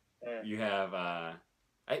 You have,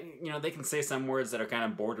 they can say some words that are kind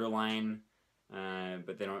of borderline,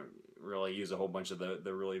 but they don't really use a whole bunch of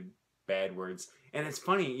the really bad words. And it's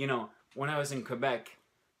funny, when I was in Quebec,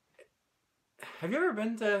 have you ever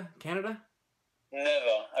been to Canada?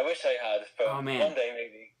 Never. I wish I had, but one day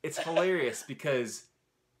maybe. It's hilarious because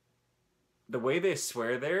the way they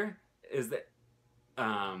swear there is that,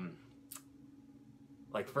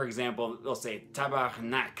 like for example, they'll say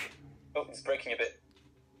tabarnak. Oh, it's breaking a bit.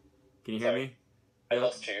 Can you hear me? I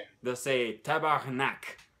lost you. They'll say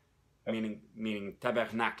tabarnak, meaning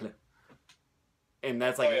tabernacle, and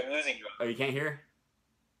that's like. Sorry, I'm losing you. Oh, you can't hear?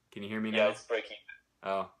 Can you hear me now? Yeah, it's breaking.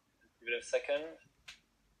 Oh. Give it a second.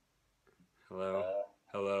 Hello.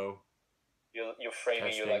 Hello. You're framing.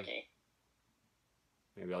 Testing. You're lucky.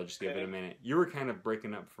 Maybe I'll just give it a minute. You were kind of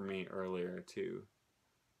breaking up for me earlier too.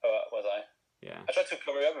 Oh, was I? Yeah. I tried to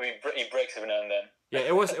cover it up, but he breaks every now and then. Yeah,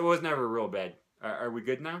 it was never real bad. Are we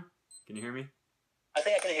good now? Can you hear me? I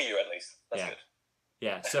think I can hear you at least. That's good.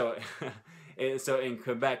 Yeah. So, so in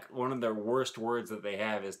Quebec, one of their worst words that they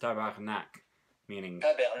have is tabarnak, meaning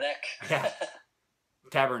tabernacle. Yeah.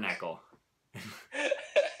 Tabernacle.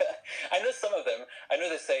 I know some of them. I know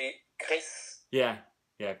they say Chris. Yeah,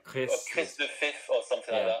 Chris. Or Chris the Fifth or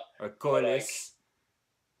something like that. Or Colis.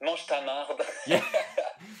 Like, mange ta marde. Yeah.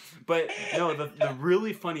 But no, the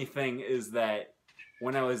really funny thing is that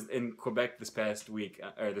when I was in Quebec this past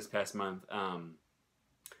month,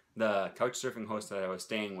 the couchsurfing host that I was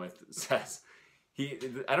staying with says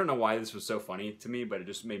I don't know why this was so funny to me, but it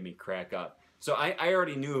just made me crack up. So I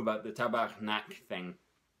already knew about the tabarnak thing,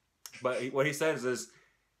 but what he says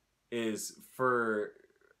is for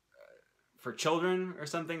for children or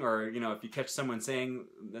something, or you know, if you catch someone saying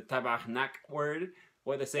the tabarnak word,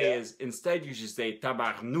 what they say is instead you should say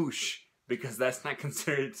tabarnouche, because that's not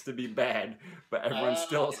considered to be bad, but everyone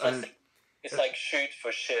still. It's like shoot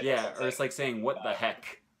for shit. Yeah, or it's like saying what the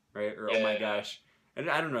heck, right? Or oh my gosh. And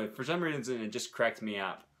I don't know, for some reason it just cracked me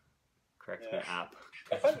up.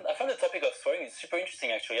 I found the topic of swearing is super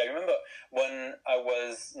interesting, actually. I remember when I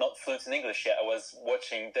was not fluent in English yet, I was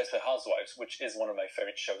watching Desperate Housewives, which is one of my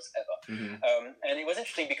favorite shows ever. And it was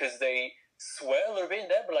interesting because they swear a little bit in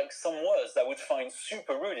there, but like some words that I would find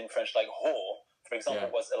super rude in French, like whore, for example,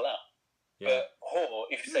 was allowed. But whore,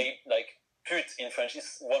 if you say like pute in French,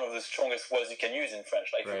 is one of the strongest words you can use in French.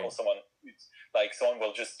 Like if you call someone pute, like someone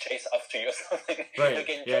will just chase after you or something. Right.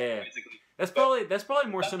 Yeah. That's probably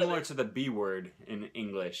more similar to the B word in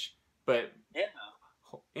English. But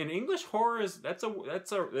in English, whore is that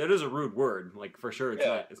is a rude word. Like for sure,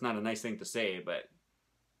 it's not a nice thing to say. But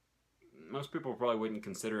most people probably wouldn't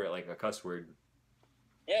consider it like a cuss word.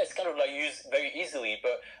 Yeah, it's kind of like used very easily,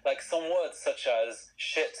 but like some words such as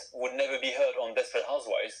shit would never be heard on Desperate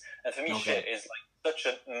Housewives, and for me, shit is like such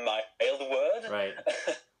a mild word. Right.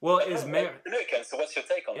 Well, is merde American? So what's your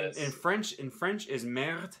take on this? In French, is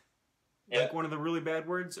merde like one of the really bad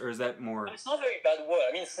words, or is that more? It's not a very bad word.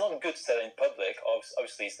 I mean, it's not good to say in public.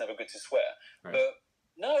 Obviously, it's never good to swear. Right. But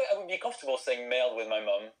no, I would be comfortable saying merde with my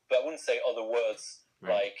mum, but I wouldn't say other words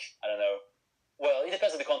like I don't know. Well, it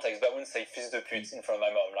depends on the context, but I wouldn't say fils de pute in front of my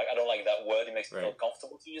mom. Like, I don't like that word. It makes me feel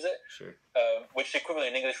comfortable to use it. Sure. Which the equivalent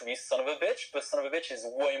in English would be son of a bitch, but son of a bitch is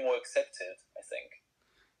way more accepted, I think.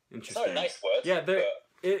 Interesting. It's not a nice word.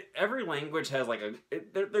 Yeah, every language has like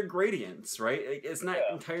they're gradients, right? It's not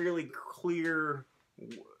entirely clear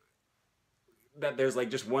that there's like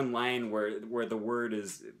just one line where the word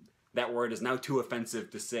is now too offensive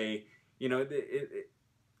to say. You know,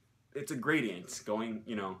 it's a gradient going,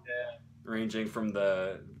 you know. Yeah. Ranging from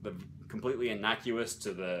the completely innocuous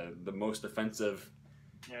to the most offensive,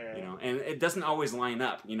 you know, and it doesn't always line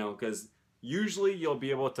up, you know, because usually you'll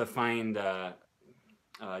be able to find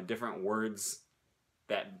different words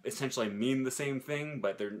that essentially mean the same thing,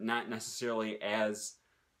 but they're not necessarily as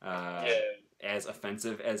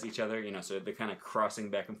offensive as each other, you know, so they're kind of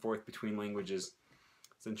crossing back and forth between languages.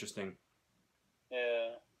 It's interesting. Yeah.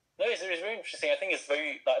 No, it's very interesting. I think it's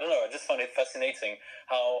very, I don't know, I just find it fascinating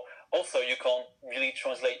how also you can't really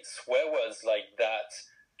translate swear words like that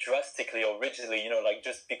drastically or rigidly, you know, like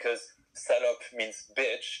just because salope means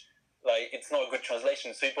bitch, like it's not a good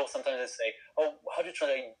translation. So people sometimes say, oh, how do you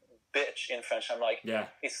translate bitch in French? I'm like,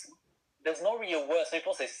 there's not really a word. Some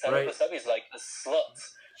people say salope, but salope is like a slut.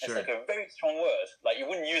 Sure. It's like a very strong word. Like you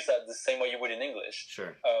wouldn't use that the same way you would in English.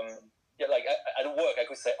 Sure. Yeah, like at work I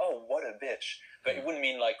could say, oh, what a bitch. But it wouldn't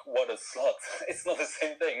mean like, what a slut. It's not the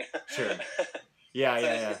same thing. Sure.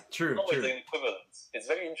 Yeah, True. Always an equivalence. It's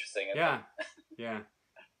very interesting. Yeah.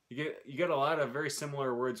 You get a lot of very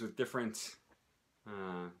similar words with different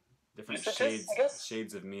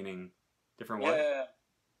shades of meaning. Different words.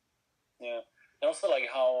 Yeah. And also like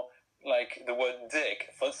how like the word dick.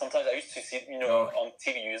 Sometimes I used to see, you know, on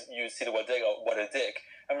TV you see the word dick or what a dick.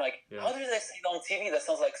 I'm like, how do they say it on TV? That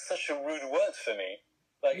sounds like such a rude word for me.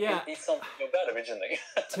 Like, it sounds bad originally.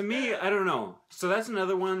 To me, I don't know. So that's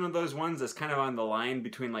another one of those ones that's kind of on the line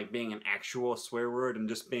between like being an actual swear word and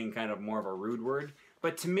just being kind of more of a rude word.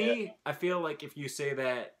 But to me, I feel like if you say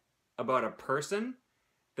that about a person,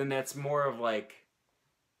 then that's more of like,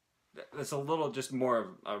 that's a little just more of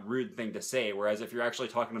a rude thing to say. Whereas if you're actually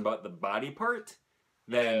talking about the body part,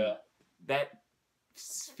 then that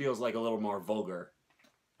feels like a little more vulgar.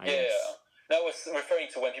 I guess. That was referring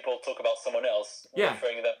to when people talk about someone else,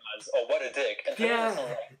 referring to them as, oh, what a dick. And that sounds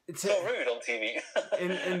like it's so rude on TV.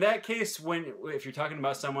 in that case, if you're talking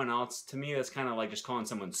about someone else, to me, that's kind of like just calling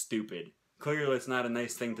someone stupid. Clearly, it's not a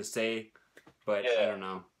nice thing to say, but I don't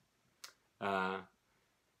know.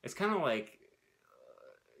 It's kind of like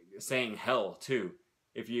saying hell, too.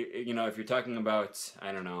 If you're talking about,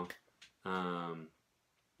 I don't know,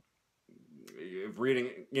 reading,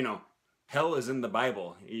 you know, hell is in the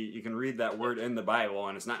Bible. You can read that word in the Bible,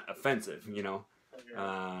 and it's not offensive, you know.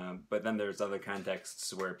 But then there's other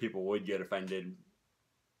contexts where people would get offended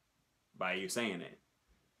by you saying it.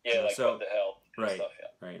 Yeah, you know, like what the hell and stuff,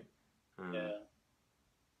 Right.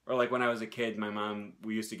 Or like when I was a kid,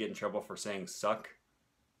 we used to get in trouble for saying suck.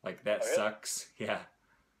 Like, that sucks. Yeah.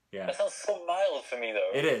 That sounds so mild for me,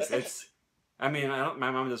 though. It is. I mean, my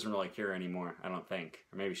mom doesn't really care anymore, I don't think.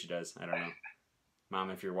 Or maybe she does. I don't know. Mom,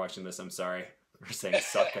 if you're watching this, I'm sorry for saying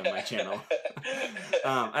suck on my channel.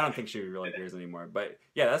 I don't think she really cares anymore. But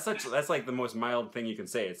yeah, that's like the most mild thing you can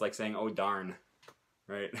say. It's like saying, oh darn.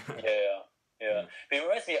 Right? Yeah. But it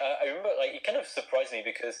reminds me, I remember, like, it kind of surprised me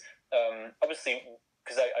because, obviously,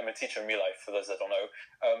 because I'm a teacher in real life, for those that don't know,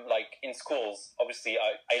 like, in schools, obviously,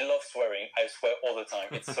 I love swearing. I swear all the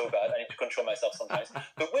time. It's so bad. I need to control myself sometimes.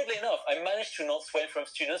 But weirdly enough, I managed to not swear in front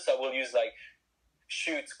of students, so I will use, like,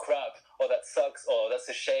 shoot, crap, or that sucks, or that's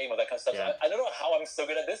a shame, or that kind of stuff. Yeah. I don't know how I'm so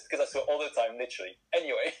good at this, because I swear all the time, literally.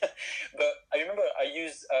 Anyway, but I remember I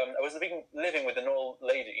was living with an old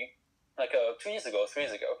lady, like 2 years ago, 3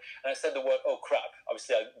 years ago, and I said the word, oh crap.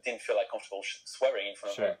 Obviously, I didn't feel like comfortable swearing in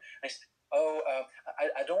front of her. And I said, oh,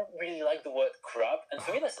 I don't really like the word crap. And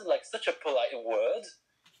for me, that's like such a polite word.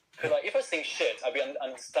 Because like, if I say shit, I'd be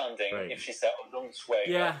understanding if she said, oh, don't swear.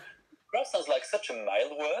 Yeah. Crap sounds like such a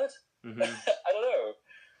mild word. Mm-hmm. I don't know.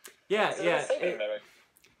 Yeah, yeah.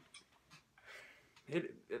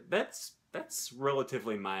 That's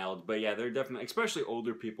relatively mild, but yeah, they're definitely, especially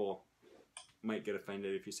older people might get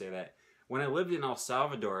offended if you say that. When I lived in El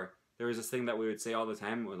Salvador, there was this thing that we would say all the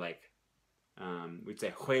time. We'd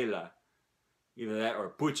say "juela," either that or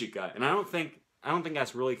 "puchica," and I don't think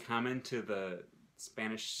that's really common to the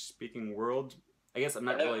Spanish-speaking world. I guess I'm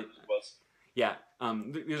not really. Yeah,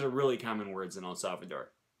 these are really common words in El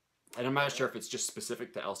Salvador, and I'm not sure if it's just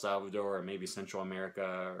specific to El Salvador or maybe Central America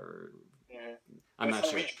or. I'm not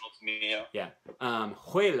sure. To me, yeah.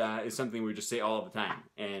 Juela is something we just say all the time,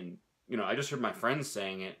 and you know, I just heard my friends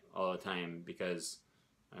saying it all the time because,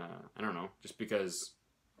 I don't know, just because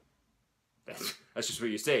that's just what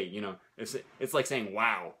you say, you know. It's like saying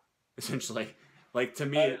wow, essentially. Like to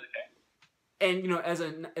me, and you know, as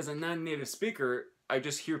a non-native speaker, I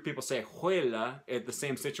just hear people say juela at the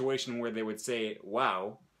same situation where they would say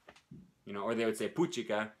wow, you know, or they would say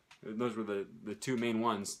puchica. Those were the two main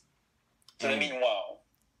ones. So they mean wow.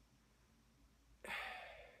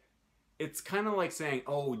 It's kind of like saying,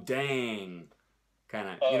 oh, dang, kind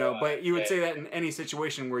of, you know, but you would say that in any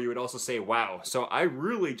situation where you would also say wow. So I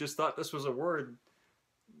really just thought this was a word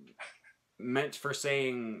meant for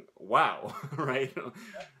saying wow, right?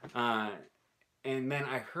 And then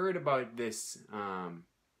I heard about this,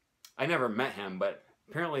 I never met him, but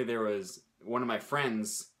apparently there was one of my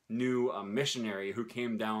friends knew a missionary who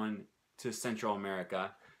came down to Central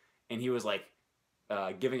America, and he was like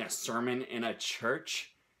giving a sermon in a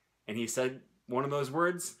church, and he said one of those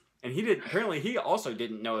words, and apparently he also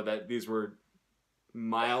didn't know that these were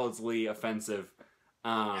mildly offensive.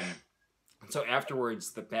 So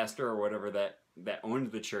afterwards, the pastor or whatever that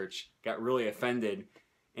owned the church got really offended,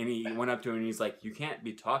 and he went up to him and he's like, you can't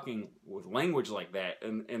be talking with language like that.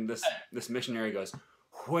 And this missionary goes,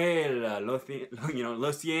 "Juela, lo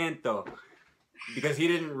siento," because he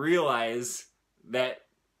didn't realize that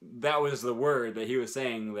was the word that he was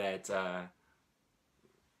saying that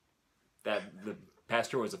the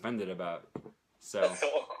pastor was offended about. So that's so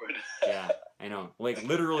awkward. Yeah, I know. Like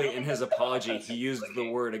literally in his apology, he used the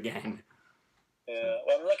word again. Yeah,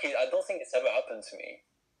 well, I'm lucky. I don't think it's ever happened to me.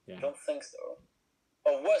 Yeah. I don't think so.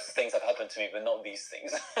 Or worse things have happened to me, but not these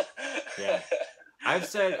things. Yeah, I've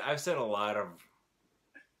said a lot of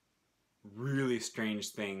really strange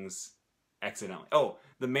things accidentally. Oh,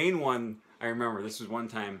 the main one I remember. This was one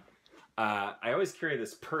time. I always carry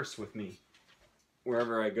this purse with me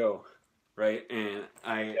wherever I go, right? And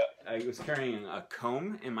I was carrying a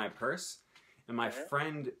comb in my purse, and my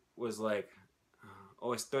friend was like, "Oh,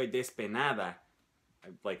 estoy despeinada,"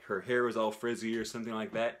 like her hair was all frizzy or something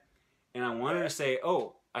like that. And I wanted to say,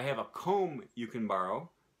 "Oh, I have a comb you can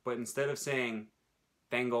borrow," but instead of saying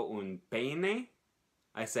 "tengo un peine,"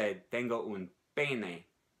 I said "tengo un pene,"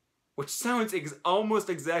 which sounds almost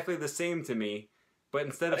exactly the same to me. But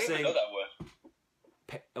instead of saying, know that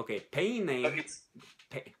word. Okay, peine.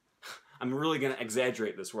 I'm really gonna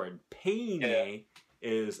exaggerate this word. Peine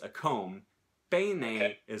is a comb.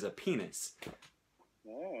 Pene is a penis.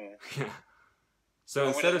 Yeah. So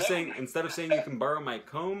instead of saying you can borrow my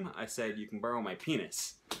comb, I said you can borrow my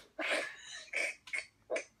penis. Can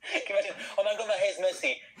you imagine? Oh my god, my hair's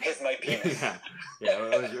messy. Here's my penis. Yeah,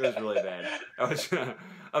 it was really bad.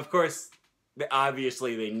 Of course.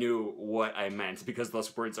 Obviously, they knew what I meant because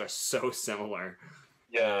those words are so similar.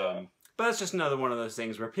 Yeah. But that's just another one of those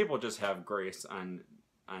things where people just have grace on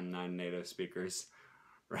non-native speakers,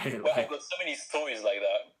 right? Well, I've got so many stories like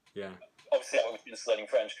that. Yeah. Obviously, I've been studying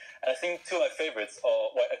French, and I think two of my favorites are,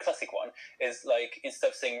 well, a classic one is like instead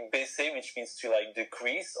of saying baisser, which means to like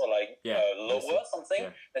decrease or like lower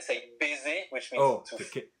something, they say baiser, which means to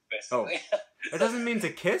kiss. Oh, it doesn't mean to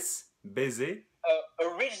kiss. Baiser.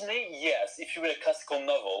 Originally, yes, if you read a classical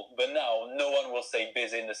novel, but now no one will say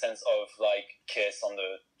baiser in the sense of like kiss on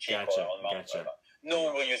the cheek or on the mouth. Gotcha. No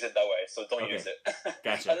one will use it that way, so don't use it.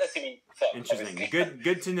 Gotcha. Unless you mean fuck. Interesting. Obviously.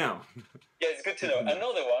 Good to know. Yeah, it's good to know.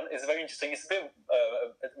 Another one is very interesting. It's a bit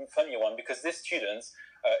a funny one because this student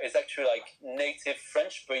is actually like native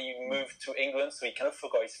French, but he moved to England, so he kind of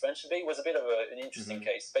forgot his French a bit. It was a bit of an interesting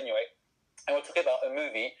case. But anyway, and we're talking about a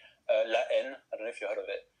movie, La Haine. I don't know if you heard of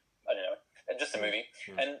it. I don't know. Just a movie.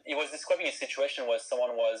 And he was describing a situation where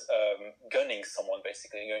someone was gunning someone,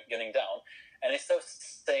 basically, gunning down. And instead of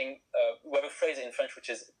saying, we have a phrase in French which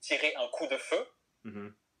is tirer un coup de feu.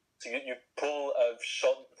 So you pull a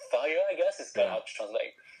shot fire, I guess, is kind of hard to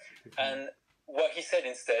translate. And what he said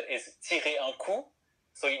instead is tirer un coup.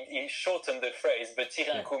 So he shortened the phrase, but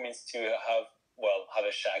tirer un coup means to have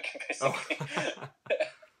a shag, basically.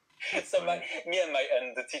 So me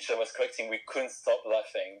and the teacher was correcting. We couldn't stop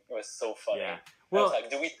laughing. It was so funny. Yeah. Well, I was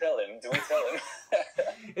like, do we tell him? Do we tell him?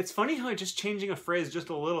 It's funny how just changing a phrase just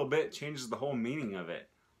a little bit changes the whole meaning of it.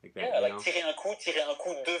 Like that, yeah, like tirer un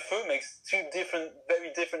coup de feu makes two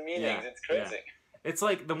very different meanings. Yeah, it's crazy. Yeah. It's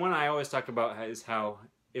like the one I always talk about is how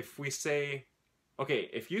if we say, okay,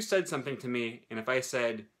 if you said something to me and if I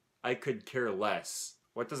said I could care less,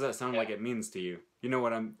 what does that sound like it means to you? You know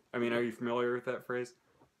what I mean, are you familiar with that phrase?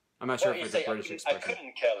 I'm not sure if it's a British expression. I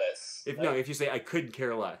couldn't care less. If you say I could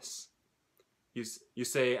care less, you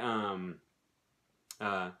say I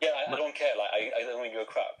don't care. Like I don't give a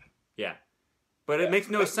crap. Yeah. But it makes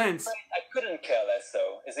no sense. I couldn't care less,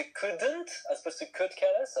 though. Is it couldn't as opposed to could care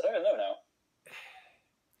less? I don't even know now.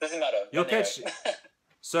 Doesn't matter. You'll catch.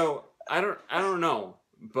 So I don't know,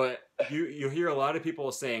 but you hear a lot of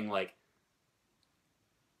people saying like,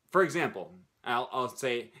 for example, I'll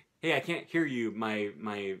say, hey, I can't hear you. My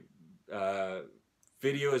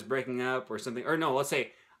video is breaking up or something. Or no, let's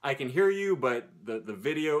say I can hear you, but the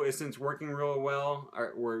video isn't working real well,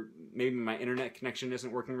 or maybe my internet connection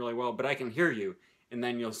isn't working really well, but I can hear you. And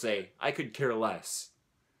then you'll say, I could care less.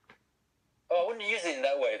 Oh, I wouldn't use it in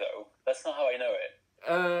that way, though. That's not how I know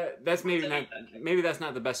it. That's maybe that's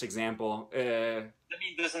not the best example. I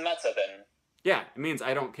mean, it doesn't matter then. Yeah, it means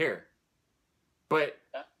I don't care. But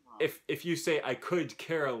if you say I could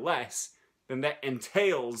care less, then that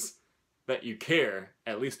entails that you care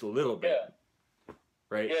at least a little bit. Yeah.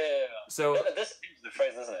 Right? Yeah. So this is the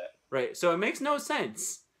phrase, doesn't it? Right. So it makes no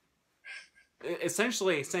sense.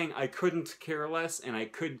 Essentially, saying I couldn't care less and I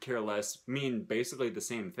could care less mean basically the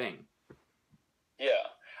same thing.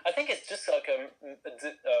 Yeah. I think it's just like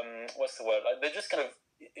what's the word? Like they just kind of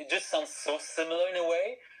it just sounds so similar in a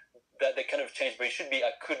way that they kind of changed. But it should be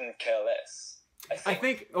I couldn't care less. I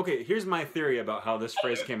think okay. Here's my theory about how this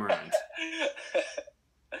phrase came around.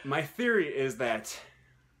 My theory is that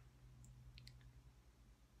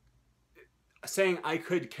saying I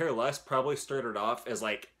could care less probably started off as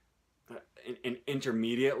like an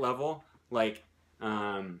intermediate level. Like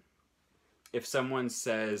if someone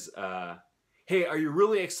says, hey, are you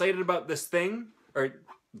really excited about this thing? Or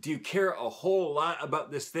do you care a whole lot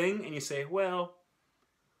about this thing? And you say, well,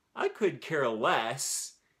 I could care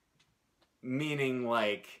less. Meaning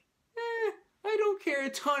like, I don't care a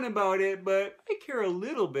ton about it, but I care a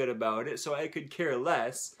little bit about it, so I could care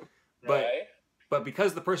less. But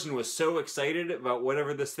because the person was so excited about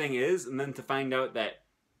whatever this thing is, and then to find out that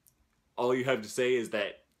all you have to say is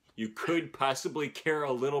that you could possibly care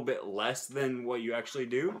a little bit less than what you actually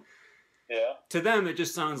do, to them it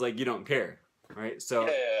just sounds like you don't care, right? So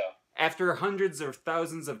after hundreds or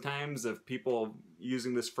thousands of times of people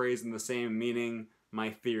using this phrase in the same meaning, my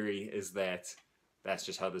theory is that that's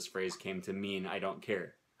just how this phrase came to mean I don't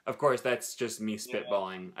care. Of course, that's just me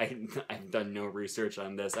spitballing. I've done no research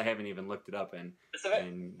on this. I haven't even looked it up in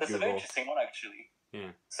Google. That's a very interesting one, actually.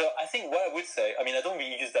 Yeah. So I think what I would say, I mean, I don't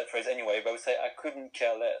really use that phrase anyway, but I would say I couldn't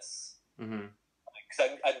care less.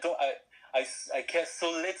 Because I care so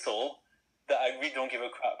little that I really don't give a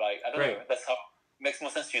crap. Like, I don't know. That's how it makes more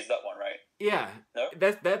sense to use that one, right? Yeah. No?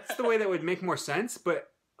 That's the way that would make more sense,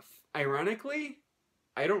 but ironically,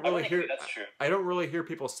 I don't really hear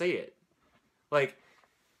people say it. Like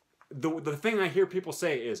the thing I hear people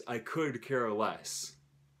say is I could care less.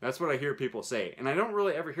 That's what I hear people say. And I don't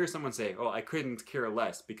really ever hear someone say, "Oh, I couldn't care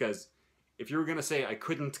less," because if you were going to say I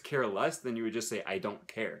couldn't care less, then you would just say I don't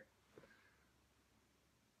care.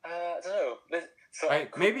 I don't know. So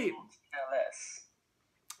maybe care less.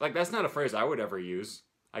 Like that's not a phrase I would ever use.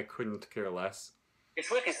 I couldn't care less. It's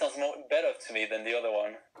weird. It sounds more better to me than the other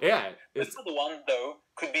one. Yeah. The other one, though,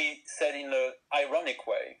 could be said in an ironic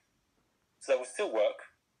way. So that would still work.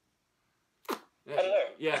 I don't know.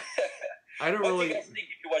 Yeah. I don't what really... do you guys think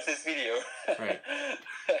if you watch this video? Right.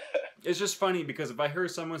 It's just funny because if I hear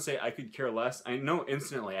someone say I could care less, I know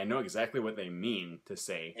instantly, I know exactly what they mean to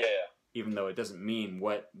say. Yeah. Even though it doesn't mean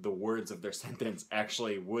what the words of their sentence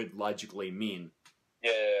actually would logically mean.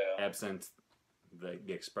 Yeah. Absent the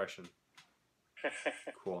expression.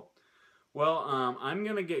 Cool. Well, I'm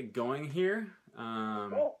gonna get going here.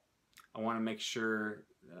 Cool. I want to make sure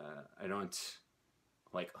I don't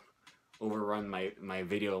like overrun my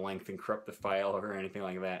video length and corrupt the file or anything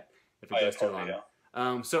like that if it goes too long.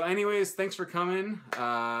 Yeah. So anyways, thanks for coming.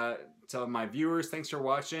 To my viewers, thanks for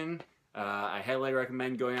watching. I highly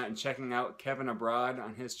recommend going out and checking out Kevin Abroad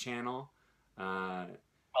on his channel. I'll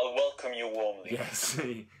welcome you warmly. Yes.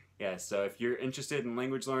 Yeah, so if you're interested in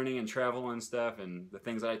language learning and travel and stuff and the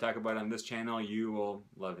things that I talk about on this channel, you will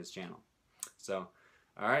love his channel. So,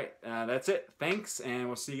 all right, that's it. Thanks, and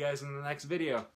we'll see you guys in the next video.